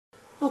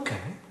Okay.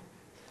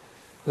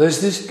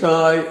 There's this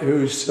guy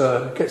who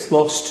gets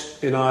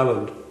lost in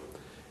Ireland,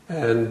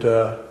 and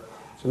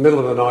it's the middle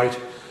of the night,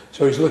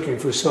 so he's looking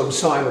for some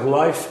sign of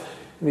life,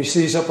 and he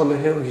sees up on the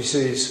hill, he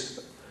sees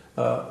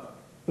a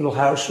little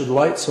house with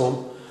lights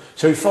on,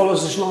 so he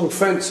follows this long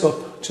fence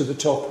up to the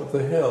top of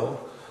the hill,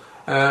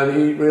 and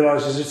he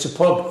realises it's a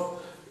pub.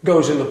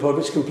 Goes in the pub,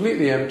 it's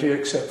completely empty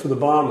except for the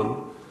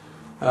barman.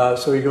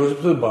 So he goes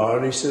up to the bar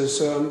and he says,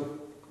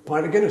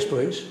 pint of Guinness,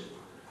 please.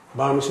 The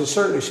barman says,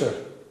 certainly, sir.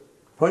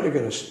 Pint of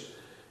Guinness.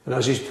 And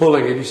as he's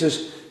pulling it, he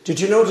says, did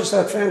you notice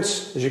that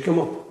fence as you come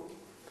up?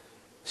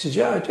 He said,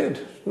 yeah, I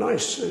did.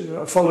 Nice.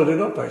 I followed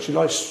it up, actually.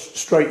 Nice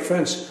straight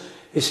fence.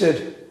 He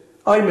said,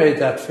 I made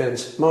that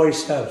fence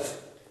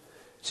myself.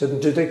 He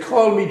said, did they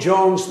call me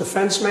Jones the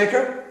fence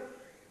maker?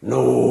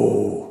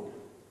 No.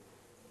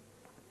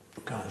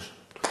 Gosh.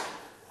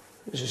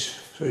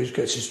 So he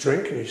gets his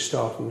drink and he's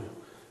starting to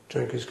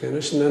drink his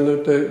Guinness, and then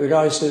the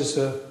guy says,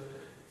 do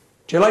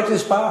you like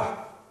this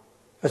bar?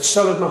 That's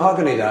solid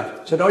mahogany,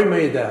 that. He said, I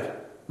made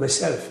that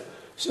myself.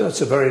 He said,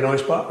 that's a very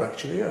nice bar,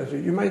 actually. Yeah,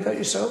 you made that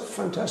yourself?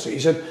 Fantastic. He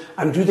said,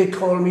 and do they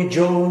call me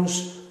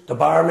Jones the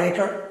bar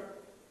maker?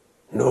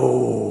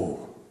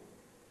 No.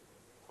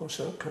 I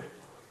said, okay.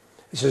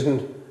 He says,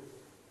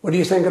 what do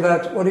you think of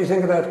that? What do you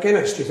think of that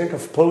Guinness? Do you think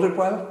I've pulled it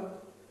well?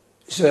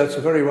 He said, that's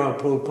a very well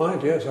pulled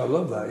pint, yes, I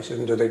love that. He said,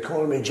 and do they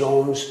call me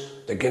Jones,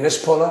 the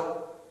Guinness puller?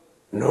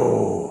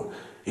 No.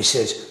 He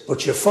says,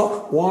 but you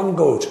fuck one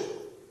goat.